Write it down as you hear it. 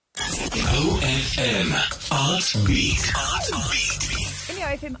OFM Artbeat. In the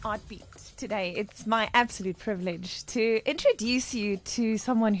OFM Artbeat today, it's my absolute privilege to introduce you to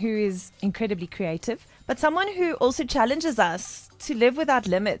someone who is incredibly creative, but someone who also challenges us to live without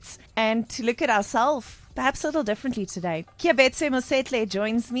limits and to look at ourselves perhaps a little differently today. Keabetswe Mosetlhe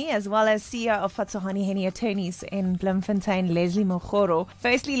joins me, as well as CEO of Phatsoane Henny attorneys in Bloemfontein, Leslie Mogoro.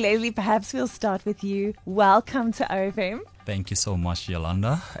 Firstly, Leslie, perhaps we'll start with you. Welcome to OFM. Thank you so much,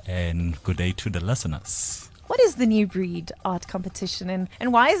 Yolanda, and good day to the listeners. What is the New Breed art competition,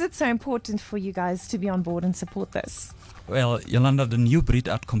 and why is it so important for you guys to be on board and support this? Well, Yolanda, the New Breed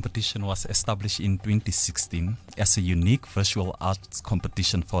Art Competition was established in 2016 as a unique visual arts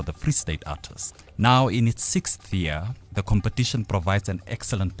competition for the Free State artists. Now, in its sixth year, the competition provides an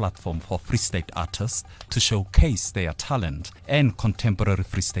excellent platform for Free State artists to showcase their talent and contemporary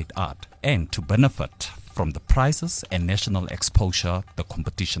Free State art, and to benefit from the prizes and national exposure the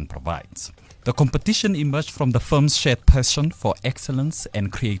competition provides. The competition emerged from the firm's shared passion for excellence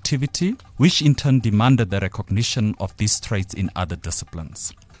and creativity, which in turn demanded the recognition of these traits in other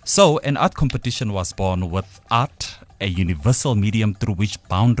disciplines. So, an art competition was born, with art a universal medium through which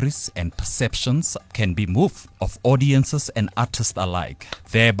boundaries and perceptions can be moved of audiences and artists alike,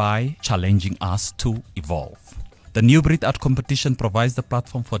 thereby challenging us to evolve. The New Breed Art Competition provides the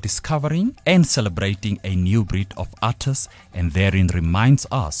platform for discovering and celebrating a new breed of artists, and therein reminds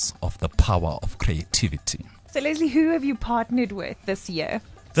us of the power of creativity. So, Leslie, who have you partnered with this year?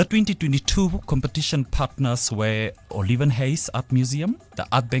 The 2022 competition partners were Oliven Hayes Art Museum, the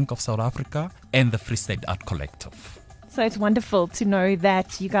Art Bank of South Africa, and the Free State Art Collective. So it's wonderful to know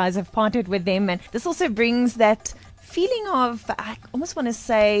that you guys have partnered with them, and this also brings that feeling of, I almost want to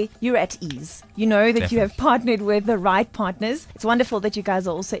say, you're at ease. You know that Definitely. You have partnered with the right partners. It's wonderful that you guys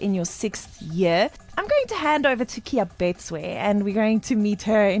are also in your sixth year. I'm going to hand over to Keabetswe, and we're going to meet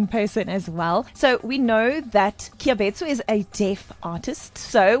her in person as well. So we know that Keabetswe is a deaf artist,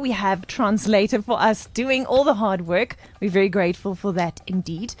 so we have a translator for us doing all the hard work. We're very grateful for that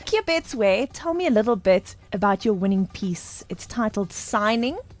indeed. Keabetswe, tell me a little bit about your winning piece. It's titled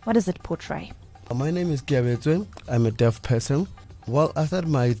Signing. What does it portray? My name is Keabetswe. I'm a deaf person. Well, I started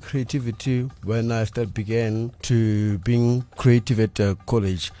my creativity when I began to being creative at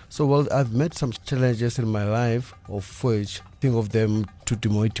college. So, I've met some challenges in my life, of which think of them to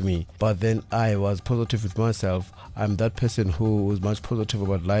demotivate me. But then I was positive with myself. I'm that person who was much positive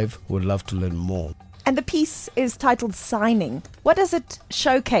about life, would love to learn more. And the piece is titled Signing. What does it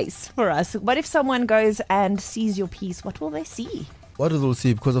showcase for us? What if someone goes and sees your piece? What will they see? What we'll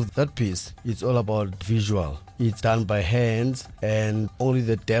see, because of that piece, it's all about visual. It's done by hands, and only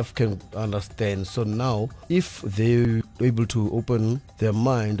the deaf can understand. So now, if they're able to open their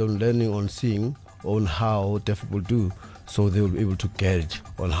mind on learning, on seeing, on how deaf people do, so they will be able to get it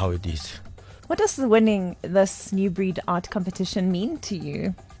on how it is. What does winning this New Breed art competition mean to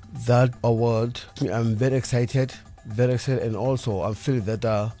you? That award, I'm very excited, and also I feel that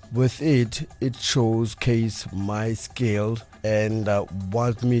with it showcases my skill and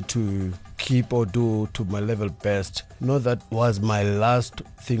want me to keep or do to my level best. Not that was my last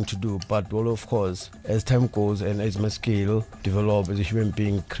thing to do, but well, of course, as time goes and as my skill develop as a human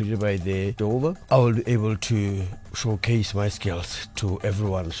being created by the over, I will be able to showcase my skills to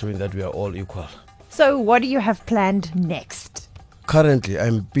everyone, showing that we are all equal. So what do you have planned next? Currently,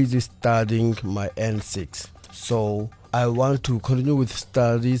 I'm busy studying my N6. So I want to continue with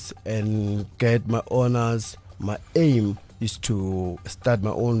studies and get my honors. My aim is to start my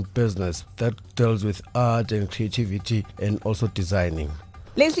own business that deals with art and creativity and also designing.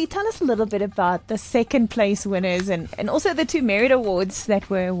 Leslie, tell us a little bit about the second place winners and also the two merit awards that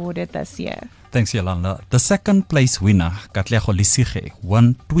were awarded this year. Thanks, Yolanda. The second place winner, Katlego Lesighe,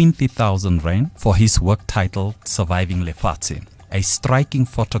 won 20,000 Rand for his work titled Surviving Lefatshe, a striking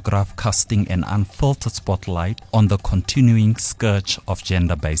photograph casting an unfiltered spotlight on the continuing scourge of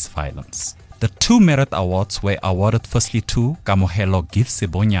gender-based violence. The two merit awards were awarded firstly to Kamohelo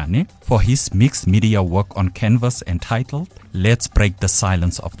Sebonyane for his mixed media work on canvas entitled Let's Break the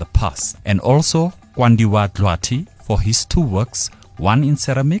Silence of the Past, and also Kwandiwa Dlwati for his two works, one in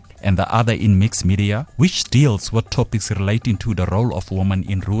ceramic and the other in mixed media, which deals with topics relating to the role of women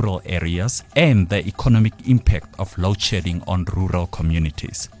in rural areas and the economic impact of load shedding on rural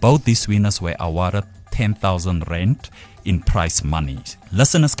communities. Both these winners were awarded 10,000 Rand in prize money.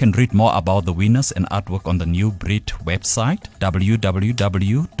 Listeners can read more about the winners and artwork on the New Breed website,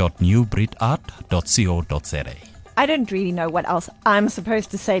 www.newbreedart.co.za. I don't really know what else I'm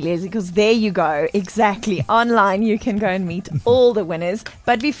supposed to say, Leslie, because there you go. Exactly. Online, you can go and meet all the winners.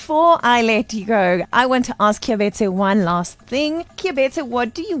 But before I let you go, I want to ask Keabetswe one last thing. Keabetswe,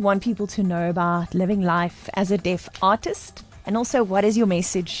 what do you want people to know about living life as a deaf artist? And also, what is your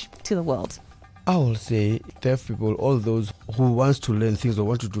message to the world? I will say deaf people, all those who wants to learn things or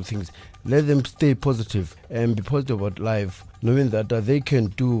want to do things, let them stay positive and be positive about life, knowing that they can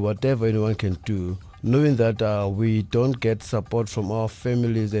do whatever anyone can do, knowing that we don't get support from our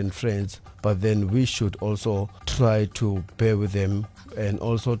families and friends, but then we should also try to bear with them and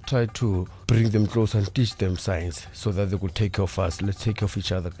also try to bring them close and teach them science so that they could take care of us. Let's take care of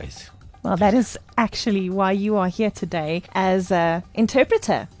each other, guys. Well, that is actually why you are here today as an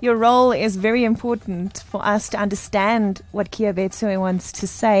interpreter. Your role is very important for us to understand what Keabetswe wants to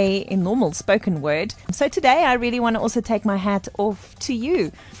say in normal spoken word. So today I really want to also take my hat off to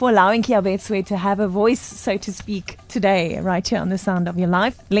you for allowing Keabetswe to have a voice, so to speak, today, right here on The Sound of Your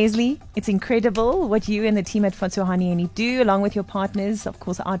Life. Leslie, it's incredible what you and the team at Phatsoane Henny do, along with your partners, of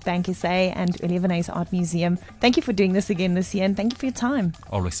course, Art Bank SA and 11A's Art Museum. Thank you for doing this again this year, and thank you for your time.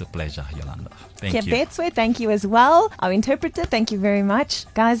 Always a pleasure, Yolanda. Thank you. Keabetswe, thank you as well. Our interpreter, thank you very much.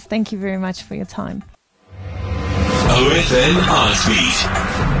 Guys, thank you very much for your time. OFM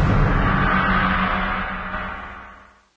Artbeat.